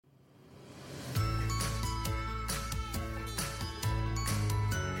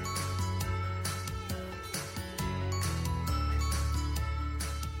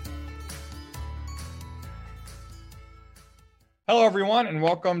Hello, everyone, and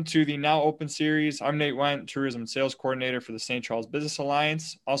welcome to the Now Open series. I'm Nate Went, Tourism and Sales Coordinator for the St. Charles Business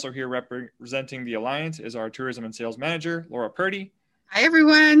Alliance. Also here representing the Alliance is our Tourism and Sales Manager, Laura Purdy. Hi,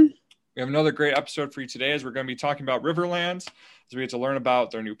 everyone. We have another great episode for you today as we're going to be talking about Riverlands, as we get to learn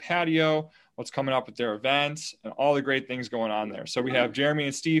about their new patio, what's coming up with their events, and all the great things going on there. So we have Jeremy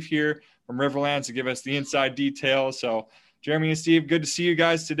and Steve here from Riverlands to give us the inside details. So Jeremy and Steve, good to see you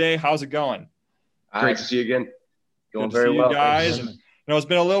guys today. How's it going? Great to see you again. Going very well, guys. And, it's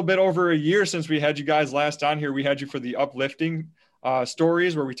been a little bit over a year since we had you guys last on here. We had you for the uplifting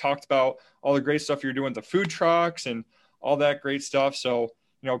stories where we talked about all the great stuff you're doing, the food trucks and all that great stuff. So,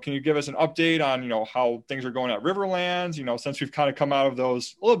 can you give us an update on, how things are going at Riverlands, since we've kind of come out of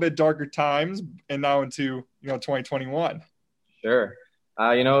those a little bit darker times and now into, 2021? Sure.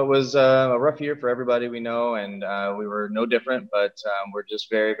 It was a rough year for everybody we know, and we were no different, but we're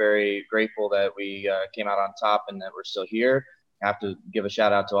just very, very grateful that we came out on top and that we're still here. I have to give a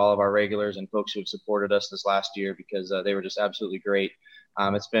shout out to all of our regulars and folks who have supported us this last year because they were just absolutely great.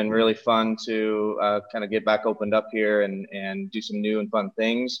 It's been really fun to kind of get back opened up here and do some new and fun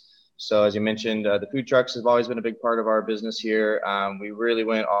things. So as you mentioned, the food trucks have always been a big part of our business here. We really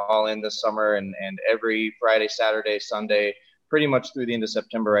went all in this summer, and every Friday, Saturday, Sunday, pretty much through the end of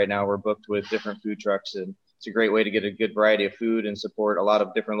September right now, we're booked with different food trucks, and it's a great way to get a good variety of food and support a lot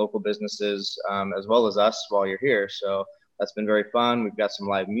of different local businesses as well as us while you're here. So that's been very fun. We've got some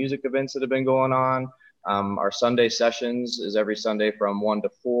live music events that have been going on. Our Sunday sessions is every Sunday from 1 to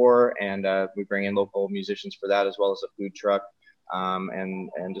 4, and we bring in local musicians for that as well as a food truck and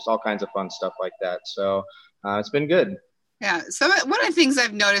just all kinds of fun stuff like that. So it's been good. Yeah. So one of the things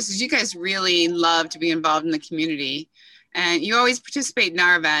I've noticed is you guys really love to be involved in the community. And you always participate in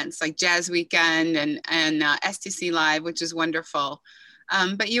our events like Jazz Weekend and STC Live, which is wonderful.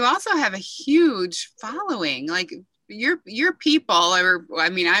 But you also have a huge following. Like your people,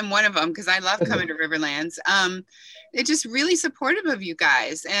 I'm one of them because I love coming to Riverlands. They're just really supportive of you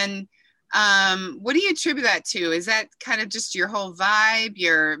guys. And what do you attribute that to? Is that kind of just your whole vibe,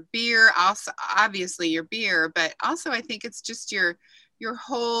 your beer, also obviously your beer, but also I think it's just your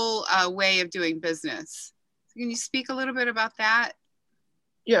whole way of doing business. Can you speak a little bit about that?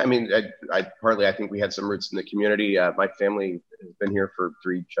 Yeah, I think we had some roots in the community. My family has been here for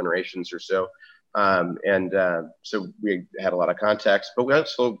 3 generations or so. So we had a lot of contacts, but we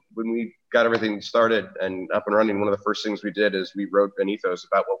also, when we got everything started and up and running, one of the first things we did is we wrote an ethos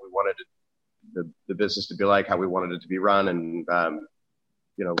about what we wanted the business to be like, how we wanted it to be run, and,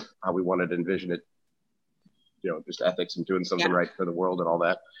 how we wanted to envision it, just ethics and doing something right for the world and all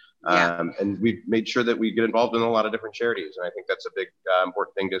that. Yeah. And we've made sure that we get involved in a lot of different charities. And I think that's a big,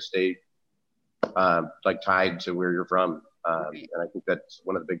 important thing to stay, tied to where you're from. And I think that's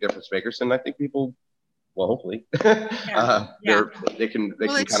one of the big difference makers. And I think people, well, hopefully, they can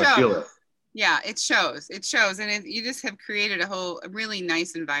kind of feel it. Yeah, it shows. And you just have created a really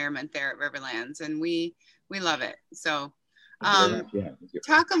nice environment there at Riverlands, and we love it. So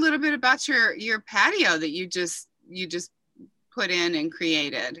talk a little bit about your patio that you just put in and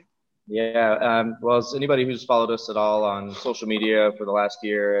created. Yeah, well, as anybody who's followed us at all on social media for the last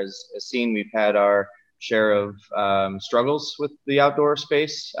year has seen, we've had our share of struggles with the outdoor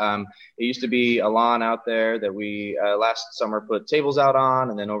space. It used to be a lawn out there that we last summer put tables out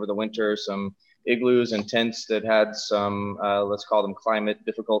on, and then over the winter some igloos and tents that had some, let's call them climate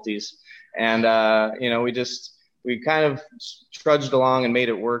difficulties. And, we kind of trudged along and made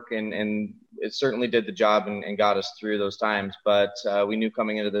it work, and it certainly did the job and got us through those times. But we knew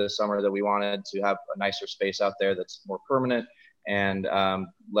coming into the summer that we wanted to have a nicer space out there that's more permanent and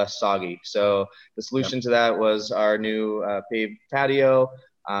less soggy. So the solution to that was our new paved patio.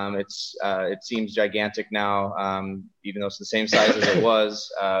 It seems gigantic now, even though it's the same size as it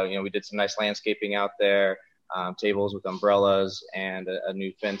was. We did some nice landscaping out there, tables with umbrellas and a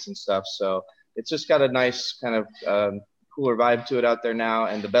new fence and stuff. So it's just got a nice kind of cooler vibe to it out there now.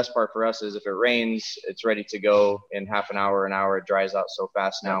 And the best part for us is if it rains, it's ready to go in half an hour, It dries out so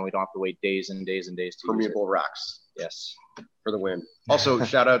fast now. We don't have to wait days and days and days to Permeable rocks. Yes. For the win. Also,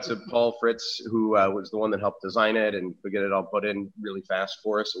 shout out to Paul Fritz, who was the one that helped design it and get it all put in really fast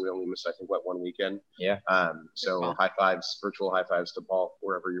for us. So we only missed, I think, 1 weekend. Yeah. So Cool. virtual high fives to Paul,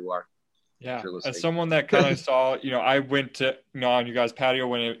 wherever you are. Yeah, as someone that kind of saw, I went to, on you guys' patio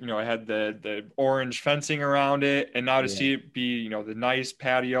when it, it had the orange fencing around it, and now to see it be, the nice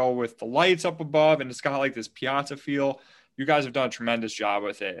patio with the lights up above, and it's got like this piazza feel. You guys have done a tremendous job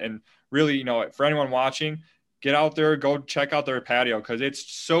with it, and really, for anyone watching, get out there, go check out their patio because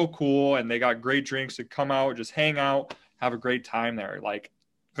it's so cool, and they got great drinks to come out, just hang out, have a great time there. Like,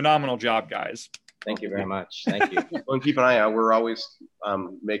 phenomenal job, guys. Thank you very much. Thank you. Well, and keep an eye out. We're always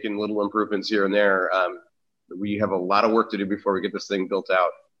making little improvements here and there. We have a lot of work to do before we get this thing built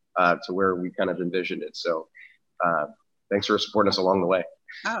out to where we kind of envisioned it. So thanks for supporting us along the way.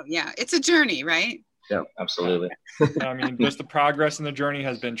 Oh, yeah. It's a journey, right? Yeah, absolutely. I mean, just the progress in the journey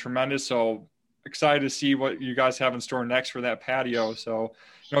has been tremendous. So excited to see what you guys have in store next for that patio. So,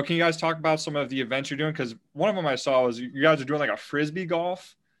 can you guys talk about some of the events you're doing? Because one of them I saw was you guys are doing like a Frisbee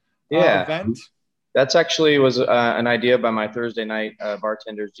golf event. That's actually was an idea by my Thursday night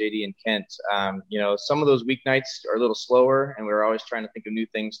bartenders, JD and Kent. Some of those weeknights are a little slower, and we're always trying to think of new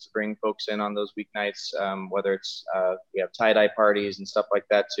things to bring folks in on those weeknights, whether it's we have tie-dye parties and stuff like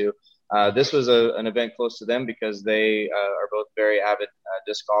that too. This was an event close to them because they are both very avid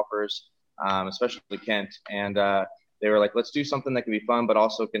disc golfers, especially Kent. And they were like, let's do something that can be fun, but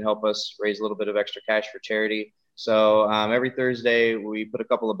also can help us raise a little bit of extra cash for charity. So every Thursday, we put a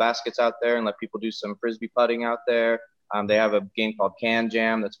couple of baskets out there and let people do some Frisbee putting out there. They have a game called Can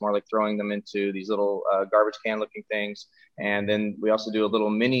Jam that's more like throwing them into these little garbage can looking things. And then we also do a little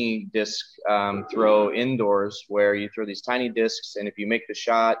mini disc throw indoors where you throw these tiny discs. And if you make the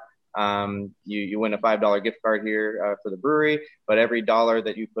shot, you win a $5 gift card here for the brewery. But every dollar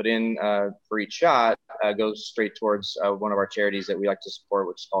that you put in for each shot goes straight towards one of our charities that we like to support,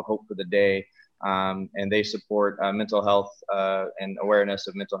 which is called Hope for the Day. And they support mental health and awareness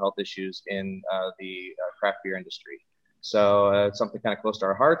of mental health issues in the craft beer industry. So it's something kind of close to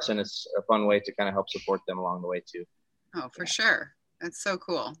our hearts, and it's a fun way to kind of help support them along the way too. Oh, for sure. That's so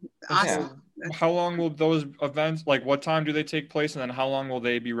cool. Awesome. Yeah. How long will those events, like what time do they take place, and then how long will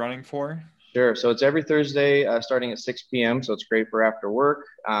they be running for? Sure. So it's every Thursday starting at 6 p.m. So it's great for after work.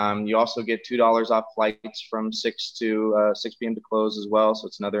 You also get $2 off flights from 6 p.m. to close as well. So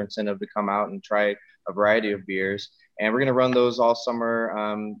it's another incentive to come out and try a variety of beers. And we're going to run those all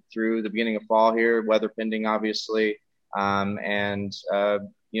summer through the beginning of fall here, weather pending, obviously. Once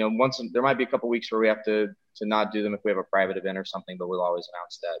there might be a couple weeks where we have to not do them if we have a private event or something, but we'll always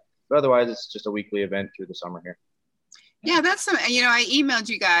announce that. But otherwise, it's just a weekly event through the summer here. Yeah, that's some, I emailed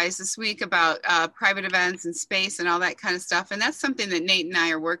you guys this week about private events and space and all that kind of stuff. And that's something that Nate and I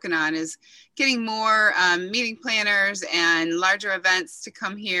are working on, is getting more meeting planners and larger events to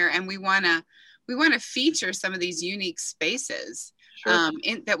come here. And we want to feature some of these unique spaces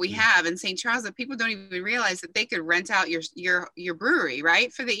that we have in St. Charles that people don't even realize that they could rent out your brewery,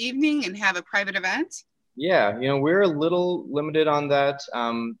 right, for the evening and have a private event. Yeah, we're a little limited on that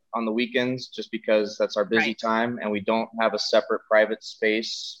on the weekends just because that's our busy time, and we don't have a separate private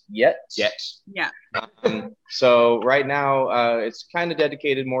space yet. Yeah. So right now it's kind of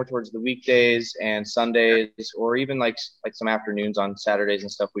dedicated more towards the weekdays and Sundays, or even like some afternoons on Saturdays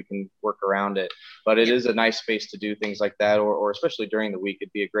and stuff. We can work around it, but it is a nice space to do things like that, or especially during the week.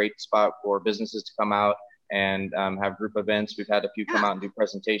 It'd be a great spot for businesses to come out and have group events. We've had a few come out and do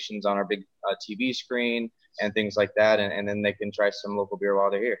presentations on our big TV screen and things like that. And then they can try some local beer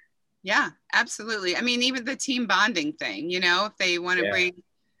while they're here. Yeah, absolutely. I mean, even the team bonding thing, if they want to bring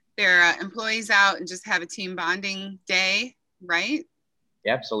their employees out and just have a team bonding day, right?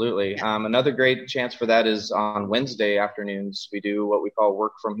 Yeah, absolutely. Another great chance for that is on Wednesday afternoons. We do what we call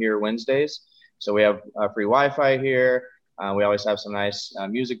Work From Here Wednesdays. So we have free Wi-Fi here. We always have some nice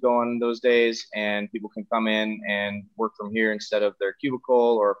music going those days, and people can come in and work from here instead of their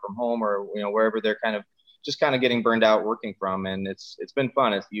cubicle or from home, or wherever they're kind of getting burned out working from. And it's been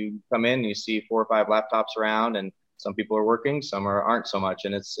fun. If you come in and you see 4 or 5 laptops around, and some people are working, some aren't so much,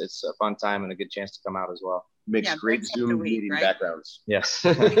 and it's a fun time and a good chance to come out as well. Makes great Zoom meeting backgrounds. Yes.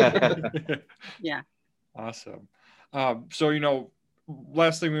 Yeah. Awesome.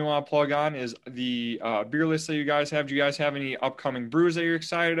 Last thing we want to plug on is the beer list that you guys have. Do you guys have any upcoming brews that you're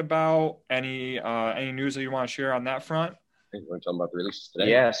excited about? Any news that you want to share on that front? I think we're talking about the releases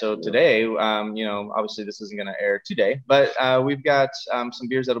today. Yeah, so today, obviously this isn't going to air today, but we've got some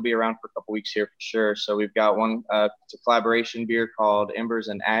beers that'll be around for a couple weeks here for sure. So we've got one, it's a collaboration beer called Embers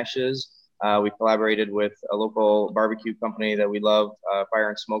and Ashes. We collaborated with a local barbecue company that we love, Fire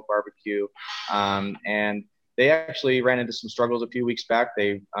and Smoke Barbecue, and they actually ran into some struggles a few weeks back.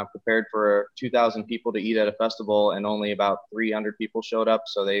 They prepared for 2,000 people to eat at a festival, and only about 300 people showed up.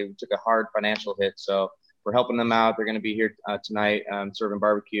 So they took a hard financial hit. So we're helping them out. They're going to be here tonight serving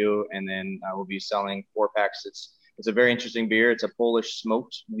barbecue, and then we'll be selling 4-packs. It's a very interesting beer. It's a Polish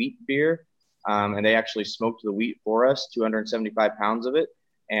smoked wheat beer, and they actually smoked the wheat for us, 275 pounds of it.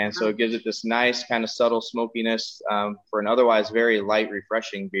 And so it gives it this nice kind of subtle smokiness for an otherwise very light,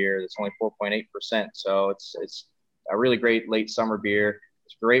 refreshing beer that's only 4.8%. So it's a really great late summer beer.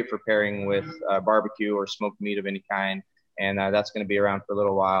 It's great for pairing with barbecue or smoked meat of any kind. and that's going to be around for a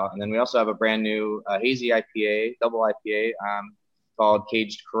little while. And then we also have a brand new hazy IPA, double IPA, called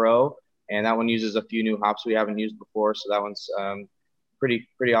Caged Crow, and that one uses a few new hops we haven't used before, so that one's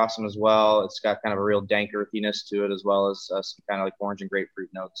pretty awesome as well. It's got kind of a real dank earthiness to it, as well as some kind of like orange and grapefruit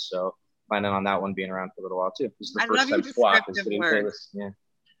notes. So planning on that one being around for a little while too. This is the first time Squawk is getting famous. Yeah.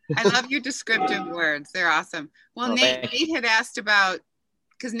 I love your descriptive words. They're awesome. Well, Nate had asked about,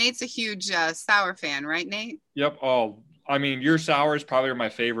 because Nate's a huge sour fan, right, Nate? Yep. Oh, I mean, your sours probably are my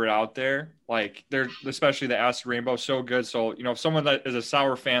favorite out there. Like, they're, especially the Acid Rainbow, so good. So, you know, if someone that is a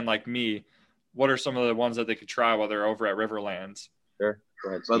sour fan like me, what are some of the ones that they could try while they're over at Riverlands? Sure. Go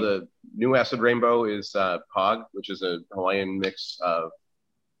ahead, well, the new Acid Rainbow is Pog, which is a Hawaiian mix of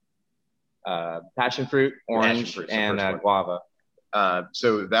passion fruit, orange, and guava.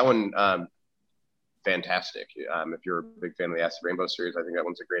 So that one, fantastic. If you're a big fan of the Acid Rainbow series, I think that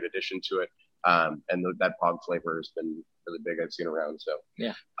one's a great addition to it. And that Pog flavor has been really big. I've seen around. So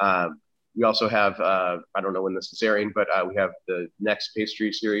yeah. We also have, I don't know when this is airing, but we have the next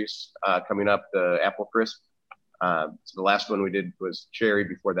pastry series coming up, the Apple Crisp. So the last one we did was cherry.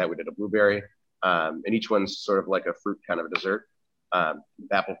 Before that, we did a blueberry. And each one's sort of like a fruit kind of a dessert. The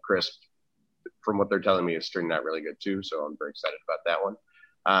Apple Crisp, from what they're telling me, is turning out really good too. So I'm very excited about that one.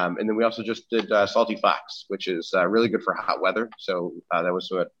 And then we also just did Salty Fox, which is really good for hot weather. So that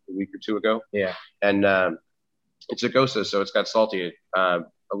was a week or two ago. Yeah. And it's a Gosa, so it's got salty, a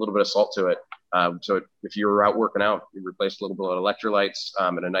little bit of salt to it. So if you were out working out, you replace a little bit of electrolytes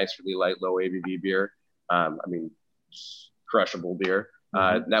and a nice, really light, low ABV beer. I mean, crushable beer.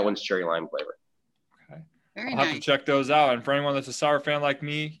 That one's cherry lime flavor. Okay. Very I'll nice. have to check those out. And for anyone that's a sour fan like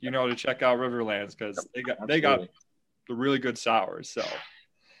me, you know to check out Riverlands, because they got the really good sours. So,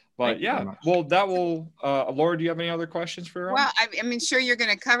 but yeah, well, that will. Laura, do you have any other questions for her? Well, I mean, sure, you're going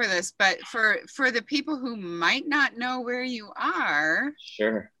to cover this, but for the people who might not know where you are,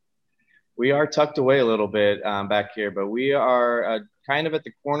 sure. We are tucked away a little bit back here, but we are kind of at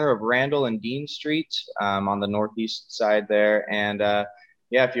the corner of Randall and Dean Street on the northeast side there. And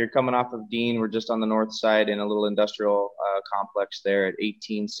yeah, if you're coming off of Dean, we're just on the north side in a little industrial complex there at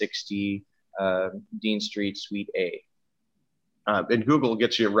 1860 Dean Street, Suite A. And Google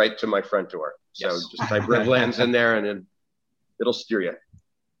gets you right to my front door. So Yes. just type Riverlands in there and it'll steer you.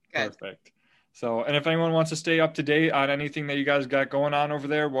 good. Perfect. So, and if anyone wants to stay up to date on anything that you guys got going on over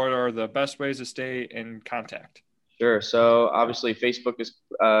there, what are the best ways to stay in contact? Sure. So obviously Facebook is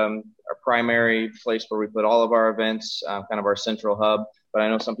our primary place where we put all of our events, kind of our central hub, but I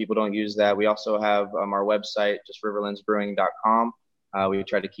know some people don't use that. We also have our website, just riverlandsbrewing.com. We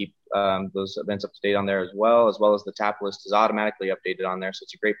try to keep those events up to date on there as well as the tap list is automatically updated on there. So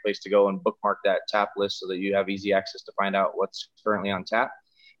it's a great place to go and bookmark that tap list so that you have easy access to find out what's currently on tap.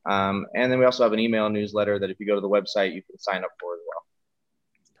 And then we also have an email newsletter that if you go to the website, you can sign up for as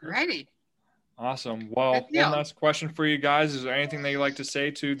well. Righty. Awesome. Well, one last question for you guys. Is there anything that you'd like to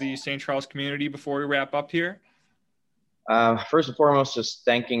say to the St. Charles community before we wrap up here? First and foremost, just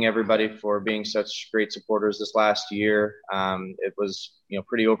thanking everybody for being such great supporters this last year. It was,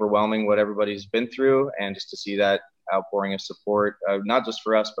 pretty overwhelming what everybody's been through, and just to see that outpouring of support, not just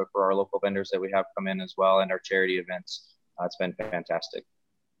for us, but for our local vendors that we have come in as well, and our charity events. It's been fantastic.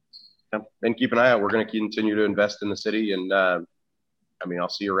 And keep an eye out. We're going to continue to invest in the city, and I'll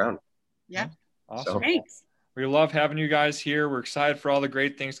see you around. Yeah. Awesome. So, Thanks. We love having you guys here. We're excited for all the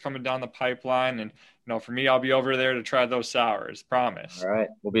great things coming down the pipeline. And, for me, I'll be over there to try those sours. Promise. All right.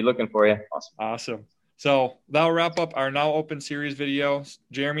 We'll be looking for you. Awesome. So that'll wrap up our Now Open series video.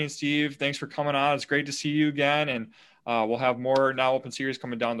 Jeremy and Steve, thanks for coming on. It's great to see you again. And we'll have more Now Open series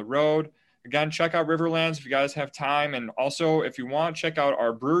coming down the road. Again, check out Riverlands if you guys have time. And also, if you want, check out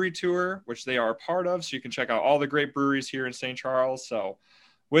our brewery tour, which they are a part of. So you can check out all the great breweries here in St. Charles. So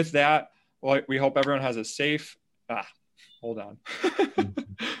with that, we hope everyone has a safe hold on.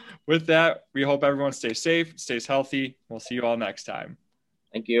 With that, we hope everyone stays safe, stays healthy. We'll see you all next time.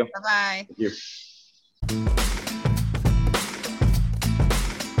 Thank you. Bye-bye. Thank you.